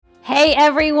Hey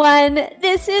everyone,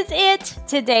 this is it.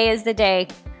 Today is the day.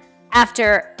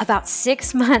 After about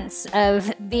 6 months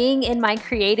of being in my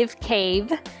creative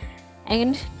cave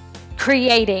and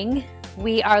creating,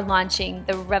 we are launching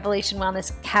the Revelation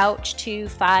Wellness Couch to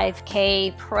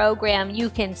 5K program.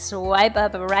 You can swipe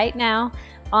up right now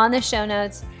on the show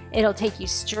notes. It'll take you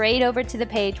straight over to the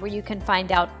page where you can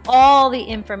find out all the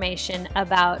information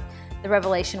about the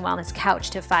Revelation Wellness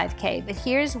Couch to 5K. But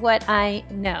here's what I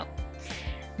know.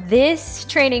 This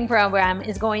training program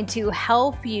is going to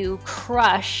help you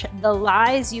crush the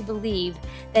lies you believe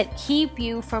that keep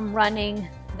you from running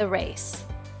the race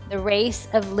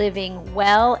of living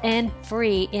well and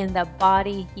free in the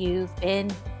body you've been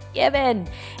given.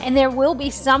 And there will be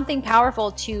something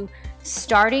powerful to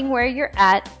starting where you're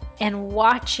at and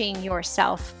watching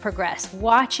yourself progress,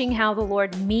 watching how the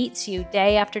Lord meets you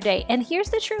day after day. And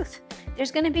here's the truth. There's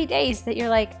going to be days that you're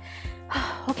like,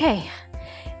 oh, okay,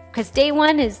 because day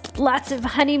one is lots of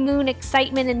honeymoon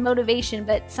excitement and motivation,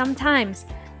 but sometimes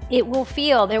there will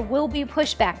be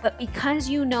pushback. But because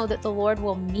you know that the Lord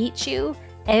will meet you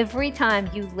every time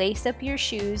you lace up your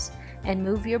shoes and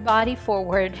move your body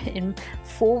forward in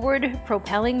forward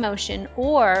propelling motion,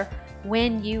 or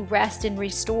when you rest and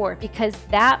restore, because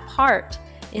that part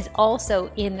is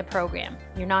also in the program.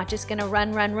 You're not just going to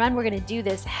run. We're going to do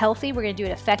this healthy. We're going to do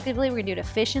it effectively. We're going to do it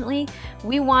efficiently.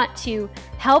 We want to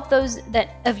help those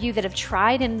of you that have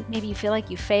tried and maybe you feel like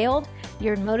you failed,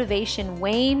 your motivation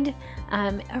waned,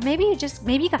 or maybe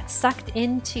you got sucked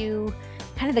into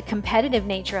kind of the competitive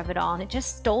nature of it all and it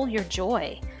just stole your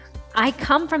joy. I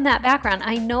come from that background.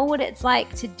 I know what it's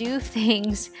like to do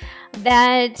things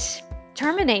that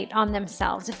terminate on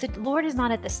themselves. If the Lord is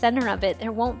not at the center of it,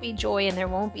 there won't be joy and there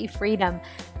won't be freedom.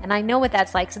 And I know what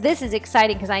that's like. So this is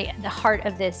exciting because the heart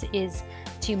of this is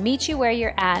to meet you where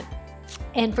you're at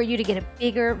and for you to get a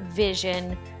bigger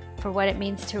vision for what it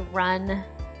means to run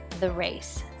the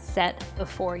race set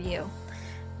before you.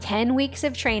 10 weeks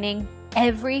of training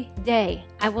every day.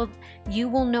 You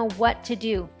will know what to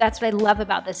do. That's what I love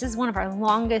about this. This is one of our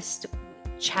longest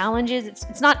challenges.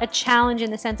 It's not a challenge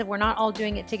in the sense of we're not all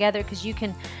doing it together, because you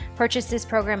can purchase this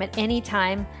program at any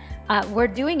time. We're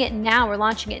doing it now. We're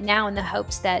launching it now in the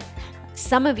hopes that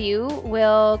some of you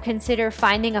will consider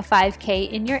finding a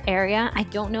 5K in your area. I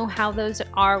don't know how those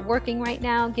are working right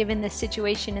now, given the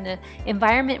situation and the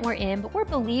environment we're in, but we're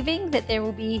believing that there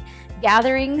will be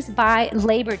gatherings by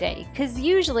Labor Day, because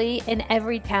usually in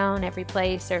every town, every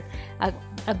place, or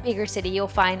a bigger city, you'll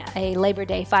find a Labor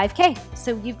Day 5K.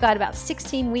 So you've got about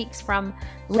 16 weeks from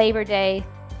Labor Day.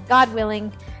 God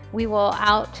willing, we will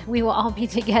all be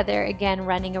together again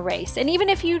running a race. And even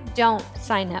if you don't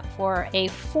sign up for a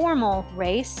formal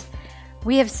race,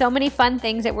 we have so many fun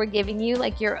things that we're giving you,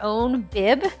 like your own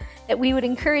bib, that we would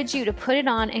encourage you to put it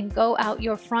on and go out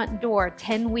your front door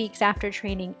 10 weeks after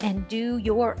training and do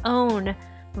your own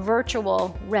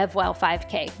virtual RevWell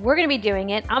 5K. We're going to be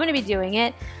doing it. I'm going to be doing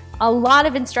it. A lot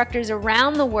of instructors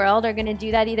around the world are going to do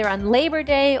that either on Labor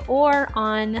Day or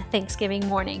on Thanksgiving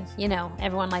morning. You know,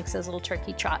 everyone likes those little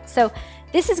turkey trots. So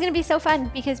this is going to be so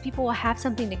fun because people will have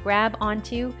something to grab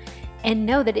onto and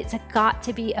know that it's got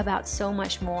to be about so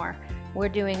much more. We're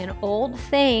doing an old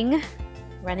thing,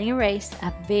 running a race,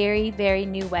 a very, very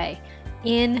new way.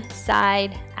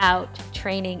 Inside out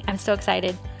training. I'm so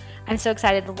excited.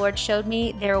 The Lord showed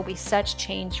me there will be such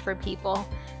change for people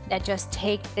that just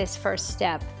take this first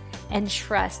step and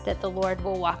trust that the Lord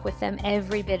will walk with them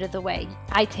every bit of the way.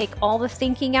 I take all the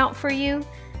thinking out for you,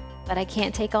 but I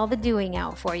can't take all the doing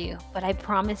out for you. But I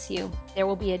promise you, there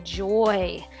will be a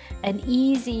joy, an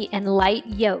easy and light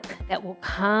yoke that will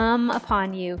come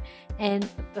upon you. And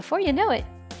before you know it,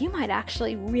 you might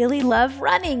actually really love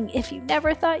running. If you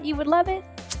never thought you would love it,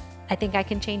 I think I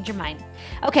can change your mind.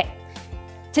 Okay.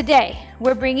 Today,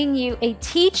 we're bringing you a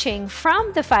teaching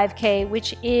from the 5K,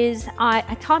 which is, I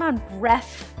taught on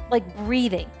breath, like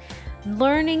breathing,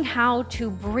 learning how to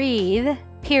breathe,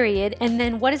 period. And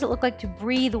then what does it look like to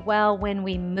breathe well when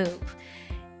we move?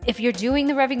 If you're doing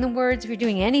the Revving the Words, if you're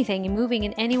doing anything, you're moving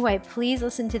in any way, please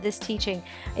listen to this teaching.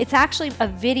 It's actually a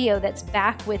video that's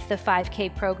back with the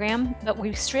 5K program, but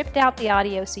we've stripped out the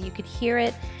audio so you could hear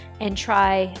it and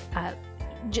try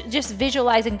just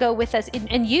visualize and go with us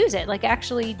and use it. Like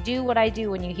actually do what I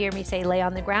do when you hear me say, lay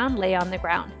on the ground, lay on the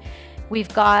ground.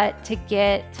 We've got to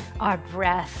get our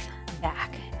breath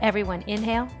back. Everyone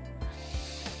inhale,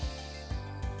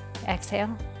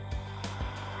 exhale.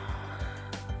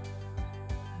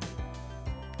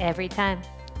 Every time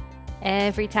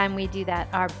we do that,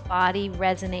 our body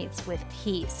resonates with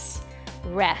peace,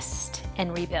 rest,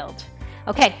 and rebuild.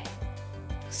 Okay,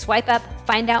 swipe up,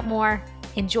 find out more.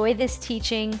 Enjoy this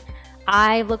teaching.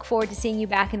 I look forward to seeing you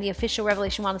back in the official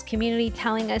Revelation Wellness community,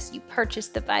 telling us you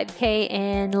purchased the 5K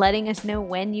and letting us know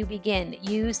when you begin.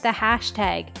 Use the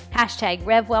hashtag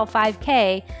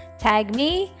RevWell5K. Tag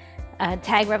me,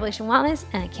 tag Revelation Wellness,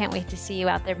 and I can't wait to see you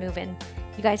out there moving.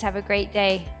 You guys have a great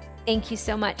day. Thank you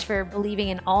so much for believing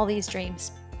in all these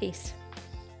dreams. Peace.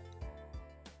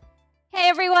 Hey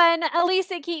everyone,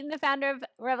 Elisa Keaton, the founder of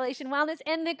Revelation Wellness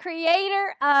and the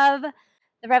creator of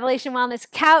the Revelation Wellness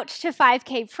Couch to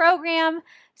 5K program.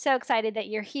 So excited that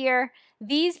you're here.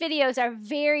 These videos are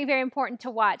very, very important to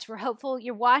watch. We're hopeful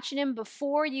you're watching them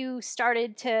before you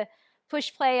started to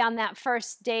push play on that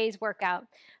first day's workout.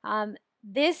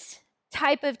 This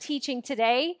type of teaching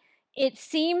today, it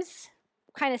seems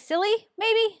kind of silly,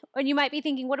 maybe, or you might be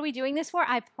thinking, what are we doing this for?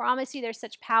 I promise you there's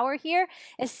such power here,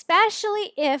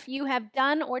 especially if you have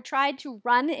done or tried to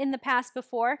run in the past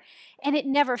before and it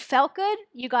never felt good,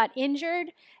 you got injured,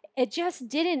 it just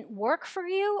didn't work for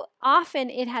you.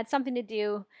 Often it had something to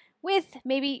do with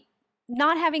maybe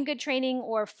not having good training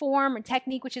or form or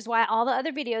technique, which is why all the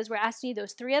other videos, we're asking you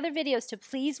those 3 other videos to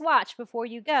please watch before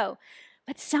you go.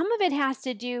 But some of it has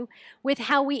to do with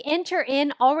how we enter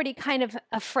in already kind of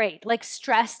afraid, like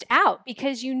stressed out,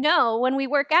 because when we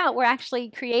work out, we're actually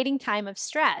creating time of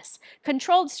stress,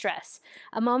 controlled stress,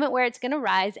 a moment where it's going to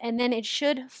rise and then it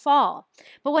should fall.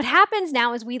 But what happens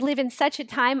now is we live in such a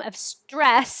time of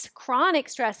stress, chronic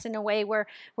stress in a way where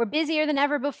we're busier than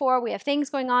ever before. We have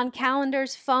things going on,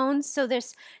 calendars, phones. So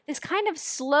there's this kind of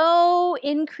slow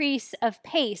increase of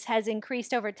pace has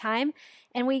increased over time.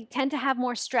 And we tend to have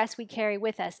more stress we carry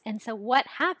with us. And so what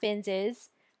happens is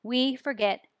we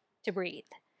forget to breathe.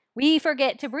 We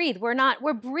forget to breathe.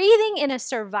 We're breathing in a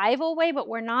survival way, but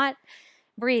we're not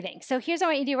breathing. So here's what I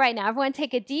want you to do right now. Everyone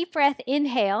take a deep breath.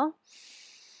 Inhale.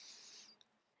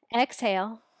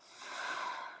 Exhale.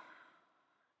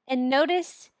 And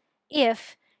notice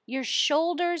if your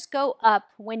shoulders go up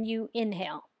when you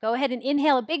inhale. Go ahead and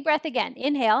inhale a big breath again.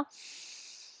 Inhale.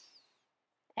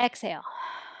 Exhale.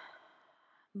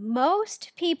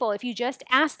 Most people, if you just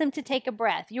ask them to take a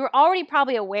breath, you're already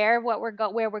probably aware of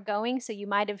where we're going, so you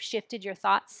might have shifted your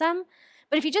thoughts some.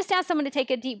 But if you just ask someone to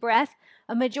take a deep breath,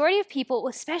 a majority of people,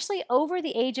 especially over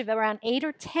the age of around 8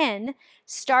 or 10,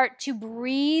 start to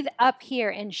breathe up here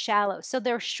and shallow. So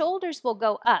their shoulders will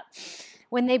go up.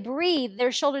 When they breathe,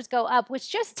 their shoulders go up,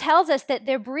 which just tells us that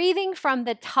they're breathing from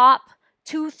the top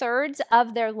 2/3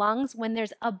 of their lungs when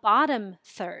there's a bottom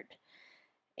third.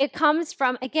 It comes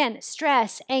from, again,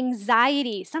 stress,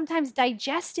 anxiety, sometimes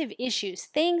digestive issues,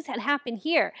 things that happen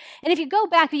here. And if you go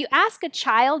back, if you ask a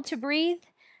child to breathe,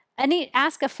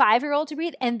 ask a 5-year-old to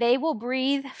breathe, and they will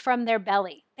breathe from their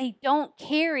belly. They don't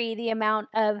carry the amount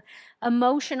of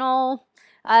emotional,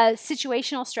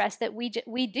 situational stress that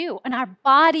we do. And our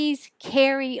bodies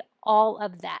carry all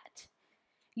of that.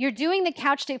 You're doing the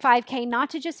Couch to 5K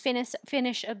not to just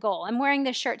finish a goal. I'm wearing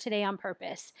this shirt today on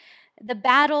purpose. The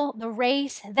battle, the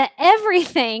race, the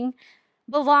everything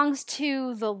belongs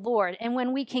to the Lord. And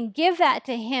when we can give that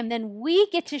to Him, then we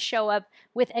get to show up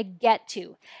with a get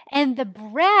to. And the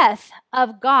breath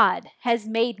of God has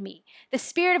made me. The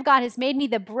Spirit of God has made me.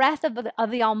 The breath of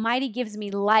the Almighty gives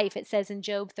me life, it says in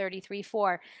Job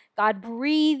 33:4. God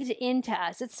breathed into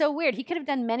us. It's so weird. He could have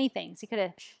done many things. He could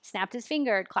have snapped his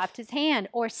finger, clapped his hand,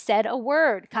 or said a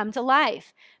word, come to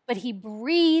life. But He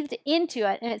breathed into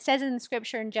it. And it says in the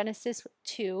scripture in Genesis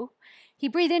 2, He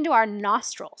breathed into our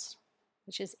nostrils,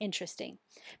 which is interesting.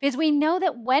 Because we know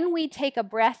that when we take a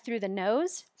breath through the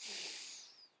nose,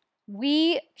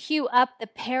 we cue up the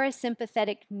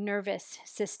parasympathetic nervous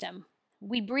system.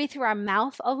 We breathe through our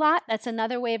mouth a lot. That's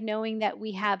another way of knowing that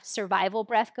we have survival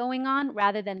breath going on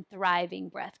rather than thriving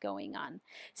breath going on.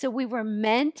 So we were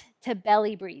meant to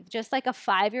belly breathe, just like a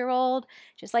 5-year-old,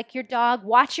 just like your dog.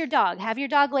 Watch your dog. Have your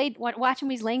dog watch him when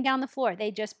he's laying down on the floor.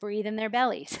 They just breathe in their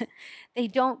bellies. They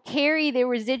don't carry the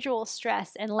residual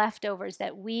stress and leftovers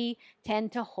that we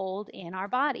tend to hold in our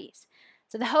bodies.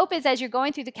 So the hope is as you're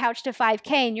going through the Couch to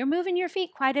 5K and you're moving your feet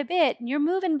quite a bit and you're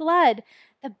moving blood,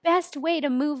 the best way to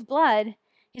move blood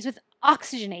is with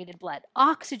oxygenated blood.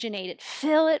 Oxygenate it.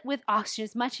 Fill it with oxygen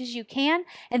as much as you can,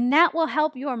 and that will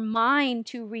help your mind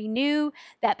to renew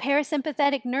that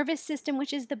parasympathetic nervous system,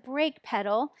 which is the brake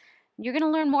pedal. You're going to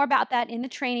learn more about that in the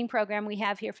training program we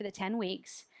have here for the 10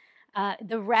 weeks.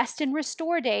 The rest and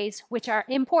restore days, which are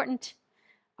important,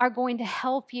 are going to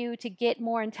help you to get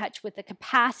more in touch with the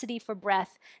capacity for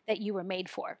breath that you were made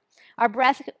for. Our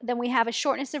breath, then we have a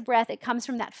shortness of breath. It comes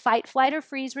from that fight, flight, or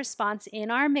freeze response in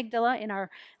our amygdala, in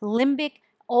our limbic,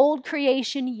 old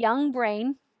creation, young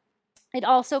brain. It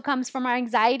also comes from our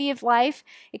anxiety of life.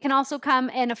 It can also come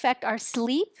and affect our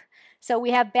sleep. So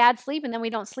we have bad sleep, and then we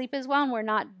don't sleep as well, and we're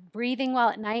not breathing well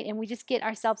at night, and we just get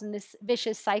ourselves in this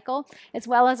vicious cycle, as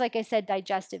well as, like I said,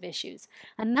 digestive issues.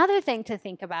 Another thing to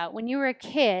think about, when you were a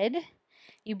kid,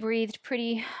 you breathed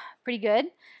pretty good,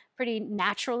 pretty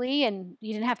naturally, and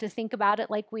you didn't have to think about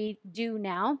it like we do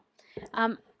now.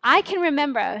 I can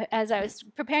remember, as I was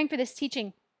preparing for this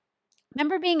teaching,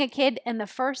 remember being a kid and the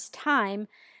first time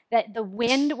that the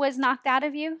wind was knocked out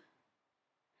of you?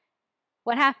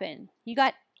 What happened? You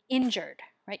got injured,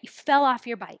 right? You fell off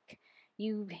your bike.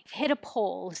 You hit a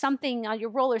pole, something on your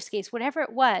roller skates, whatever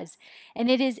it was. And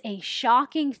it is a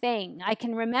shocking thing. I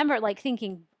can remember like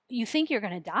thinking, you think you're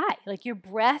going to die. Like your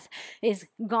breath is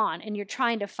gone and you're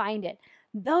trying to find it.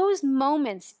 Those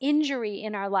moments, injury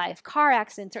in our life, car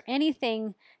accidents, or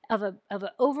anything of an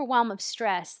overwhelm of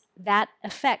stress, that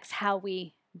affects how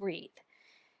we breathe.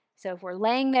 So if we're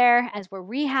laying there as we're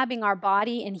rehabbing our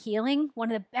body and healing,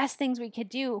 one of the best things we could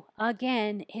do,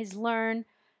 again, is learn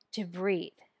to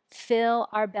breathe. Fill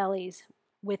our bellies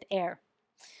with air.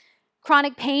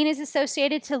 Chronic pain is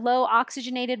associated to low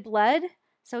oxygenated blood.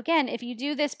 So again, if you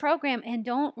do this program and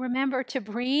don't remember to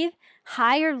breathe,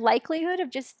 higher likelihood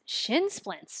of just shin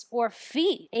splints or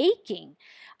feet aching,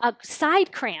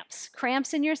 side cramps,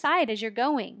 cramps in your side as you're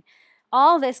going.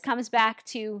 All this comes back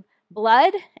to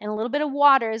blood and a little bit of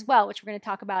water as well, which we're going to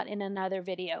talk about in another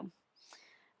video.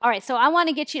 All right, so I want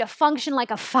to get you to function like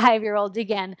a 5-year-old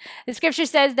again. The scripture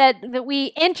says that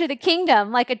we enter the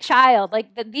kingdom like a child,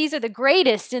 like that these are the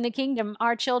greatest in the kingdom,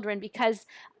 our children, because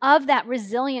of that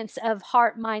resilience of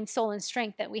heart, mind, soul, and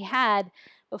strength that we had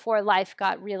before life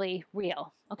got really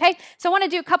real. Okay, so I want to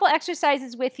do a couple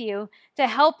exercises with you to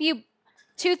help you.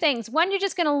 Two things. One, you're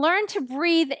just going to learn to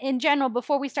breathe in general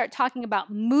before we start talking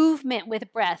about movement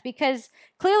with breath, because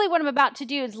clearly what I'm about to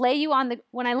do is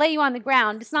when I lay you on the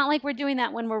ground, it's not like we're doing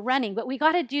that when we're running, but we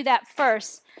got to do that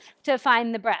first to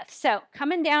find the breath. So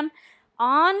coming down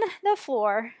on the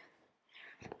floor,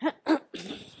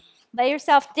 lay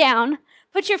yourself down,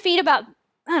 put your feet about,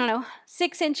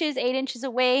 6 inches, 8 inches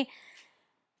away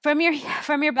from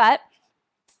your butt,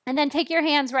 and then take your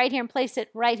hands right here and place it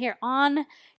right here on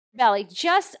belly,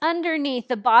 just underneath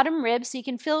the bottom ribs, so you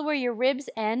can feel where your ribs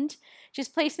end.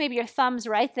 Just place maybe your thumbs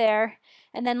right there,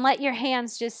 and then let your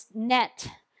hands just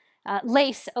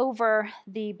lace over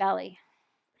the belly.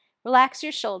 Relax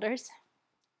your shoulders.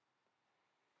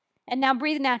 And now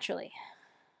breathe naturally.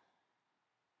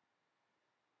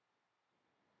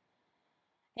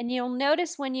 And you'll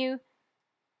notice when you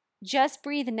just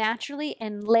breathe naturally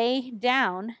and lay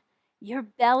down, your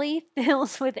belly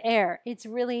fills with air.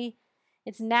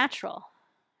 It's natural,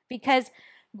 because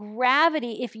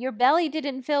gravity, if your belly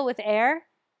didn't fill with air,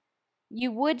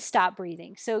 you would stop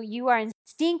breathing. So you are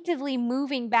instinctively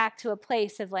moving back to a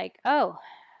place of like, oh,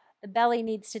 the belly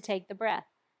needs to take the breath.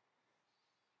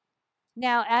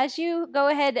 Now, as you go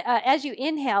ahead, as you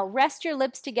inhale, rest your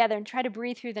lips together and try to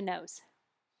breathe through the nose.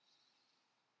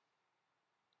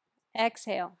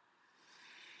 Exhale.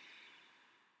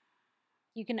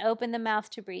 You can open the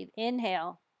mouth to breathe.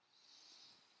 Inhale.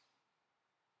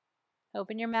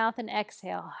 Open your mouth and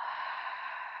exhale.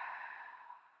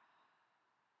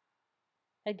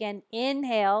 Again,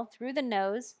 inhale through the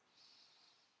nose.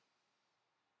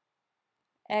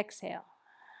 Exhale.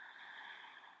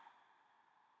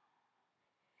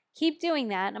 Keep doing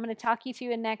that. I'm going to talk you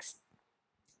through a next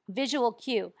visual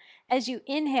cue. As you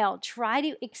inhale, try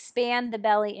to expand the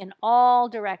belly in all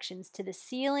directions, to the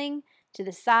ceiling, to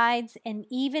the sides, and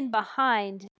even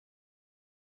behind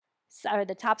or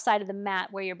the top side of the mat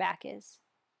where your back is.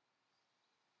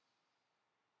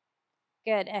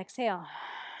 Good. Exhale.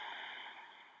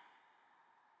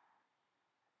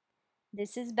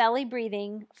 This is belly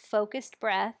breathing, focused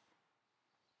breath.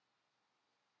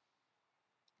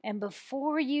 And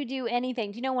before you do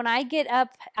anything, when I get up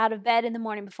out of bed in the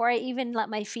morning, before I even let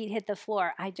my feet hit the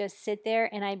floor, I just sit there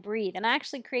and I breathe. And I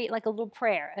actually create like a little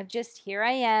prayer of just, here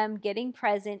I am, getting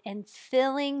present and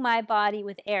filling my body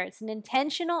with air. It's an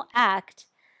intentional act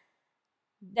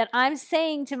that I'm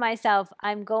saying to myself,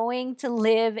 I'm going to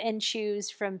live and choose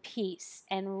from peace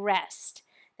and rest,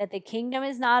 that the kingdom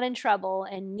is not in trouble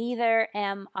and neither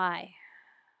am I.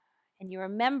 And you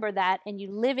remember that and you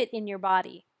live it in your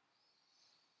body.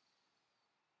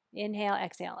 Inhale,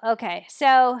 exhale. Okay,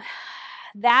 so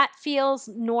that feels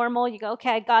normal. You go,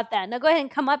 okay, I got that. Now go ahead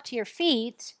and come up to your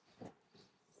feet.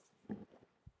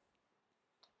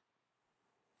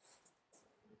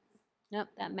 Nope,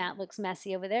 that mat looks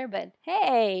messy over there, but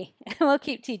hey, we'll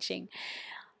keep teaching.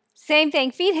 Same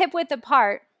thing, feet hip width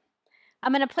apart.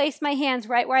 I'm going to place my hands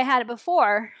right where I had it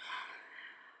before.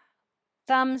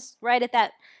 Thumbs right at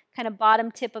that kind of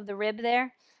bottom tip of the rib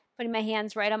there. Putting my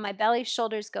hands right on my belly,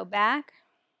 shoulders go back.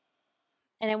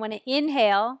 And I want to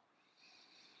inhale.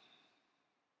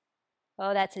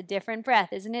 Oh, that's a different breath,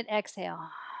 isn't it? Exhale.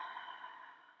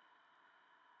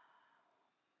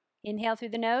 Inhale through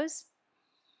the nose.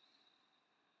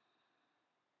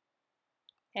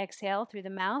 Exhale through the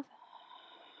mouth.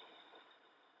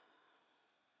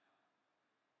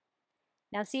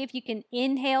 Now see if you can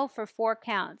inhale for 4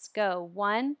 counts. Go.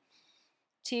 1,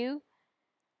 2,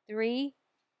 3,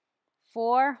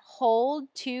 4. Hold.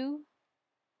 2.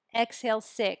 Exhale.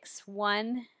 6.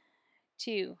 1,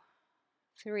 2,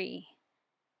 3,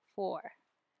 4,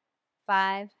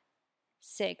 5,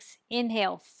 6.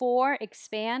 Inhale. 4.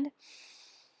 Expand.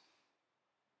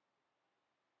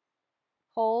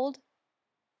 Hold.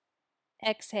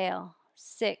 Exhale.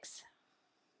 6,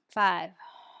 5,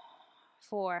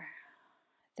 4,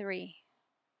 3.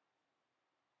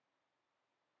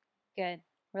 Good.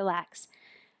 Relax.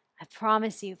 I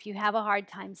promise you, if you have a hard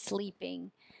time sleeping,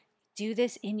 do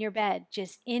this in your bed.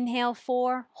 Just inhale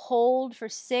 4, hold for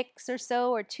 6 or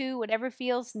so, or 2, whatever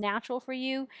feels natural for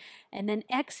you. And then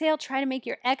exhale. Try to make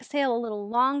your exhale a little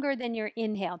longer than your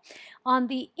inhale. On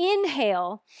the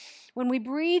inhale, when we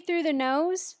breathe through the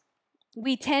nose,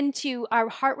 our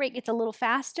heart rate gets a little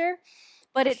faster,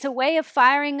 but it's a way of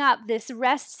firing up this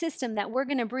rest system that we're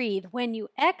going to breathe. When you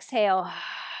exhale,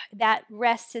 that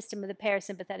rest system of the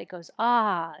parasympathetic goes,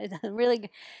 it really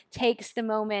takes the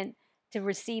moment to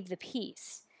receive the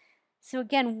peace. So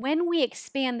again, when we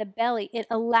expand the belly, it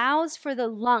allows for the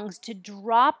lungs to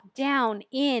drop down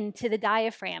into the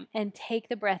diaphragm and take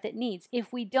the breath it needs.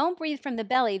 If we don't breathe from the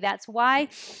belly, that's why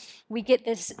we get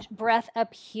this breath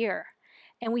up here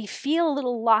and we feel a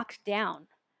little locked down.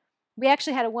 We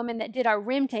actually had a woman that did our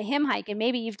Rim to Him hike, and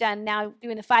maybe you've done now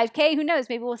doing the 5K. Who knows?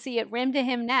 Maybe we'll see it Rim to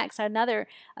Him next, a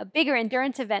bigger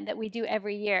endurance event that we do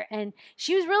every year. And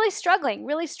she was really struggling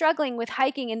with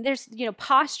hiking. And there's,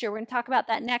 posture. We're going to talk about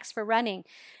that next for running.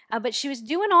 But she was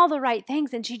doing all the right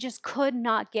things, and she just could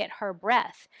not get her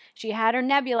breath. She had her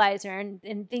nebulizer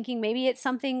and thinking maybe it's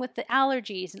something with the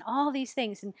allergies and all these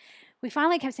things. And we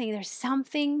finally kept saying there's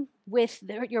something with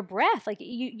your breath. Like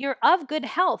you're of good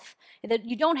health. That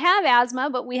you don't have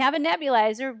asthma, but we have a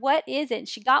nebulizer. What is it?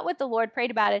 She got with the Lord, prayed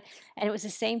about it, and it was the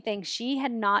same thing. She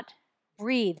had not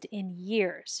breathed in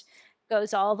years.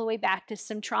 Goes all the way back to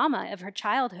some trauma of her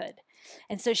childhood.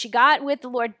 And so she got with the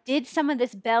Lord, did some of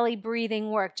this belly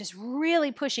breathing work, just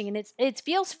really pushing. And it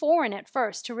feels foreign at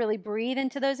first to really breathe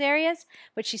into those areas,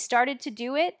 but she started to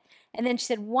do it. And then she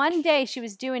said one day she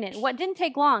was doing it. What didn't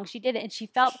take long, she did it, and she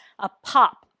felt a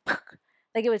pop.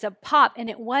 Like it was a pop, and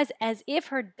it was as if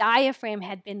her diaphragm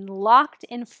had been locked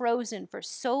and frozen for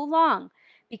so long,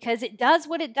 because it does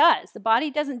what it does. The body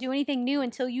doesn't do anything new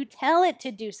until you tell it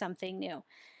to do something new.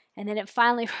 And then it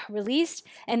finally released,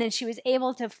 and then she was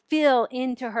able to feel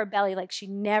into her belly like she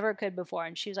never could before.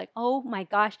 And she was like, oh my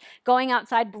gosh, going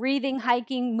outside, breathing,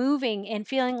 hiking, moving, and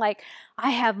feeling like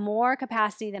I have more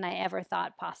capacity than I ever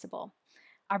thought possible.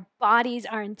 Our bodies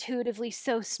are intuitively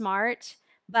so smart,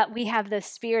 but we have the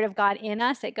Spirit of God in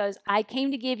us that goes, I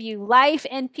came to give you life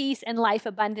and peace and life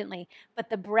abundantly. But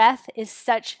the breath is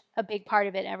such a big part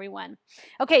of it, everyone.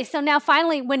 Okay, so now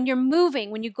finally, when you're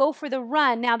moving, when you go for the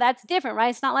run, now that's different, right?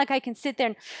 It's not like I can sit there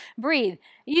and breathe.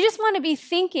 You just want to be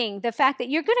thinking the fact that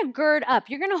you're going to gird up.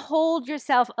 You're going to hold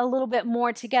yourself a little bit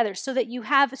more together so that you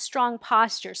have a strong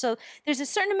posture. So there's a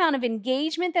certain amount of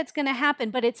engagement that's going to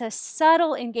happen, but it's a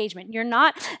subtle engagement. You're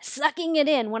not sucking it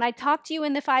in. When I talk to you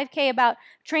in the 5K about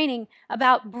training,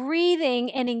 about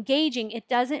breathing and engaging, it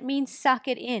doesn't mean suck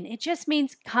it in. It just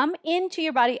means come into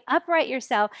your body, upright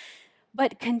yourself,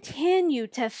 but continue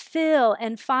to fill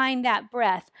and find that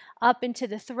breath up into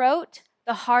the throat,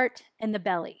 the heart, and the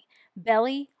belly.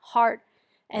 Belly, heart,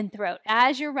 and throat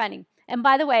as you're running. And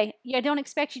by the way, I don't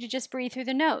expect you to just breathe through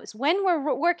the nose. When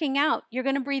we're working out, you're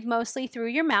going to breathe mostly through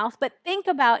your mouth, but think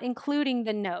about including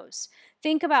the nose.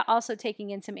 Think about also taking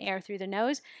in some air through the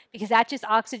nose, because that just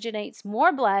oxygenates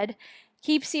more blood,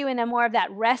 keeps you in a more of that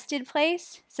rested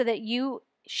place, so that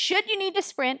should you need to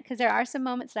sprint, because there are some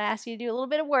moments that I ask you to do a little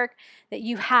bit of work, that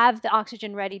you have the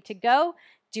oxygen ready to go,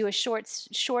 do a short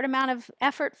amount of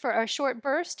effort for a short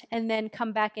burst, and then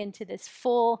come back into this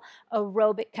full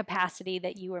aerobic capacity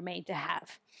that you were made to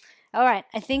have. All right,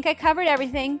 I think I covered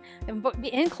everything.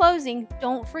 In closing,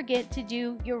 don't forget to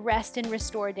do your rest and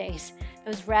restore days.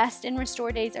 Those rest and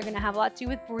restore days are going to have a lot to do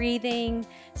with breathing,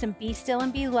 some be still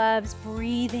and be loves,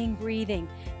 breathing.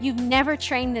 You've never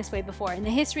trained this way before. In the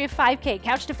history of 5K,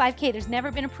 Couch to 5K, there's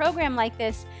never been a program like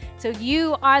this. So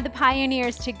you are the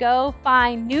pioneers to go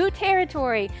find new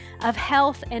territory of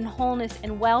health and wholeness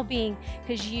and well-being,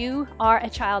 because you are a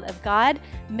child of God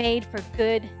made for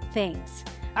good things.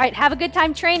 All right, have a good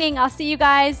time training. I'll see you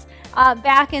guys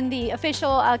back in the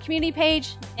official community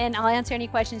page, and I'll answer any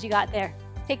questions you got there.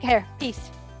 Take care. Peace.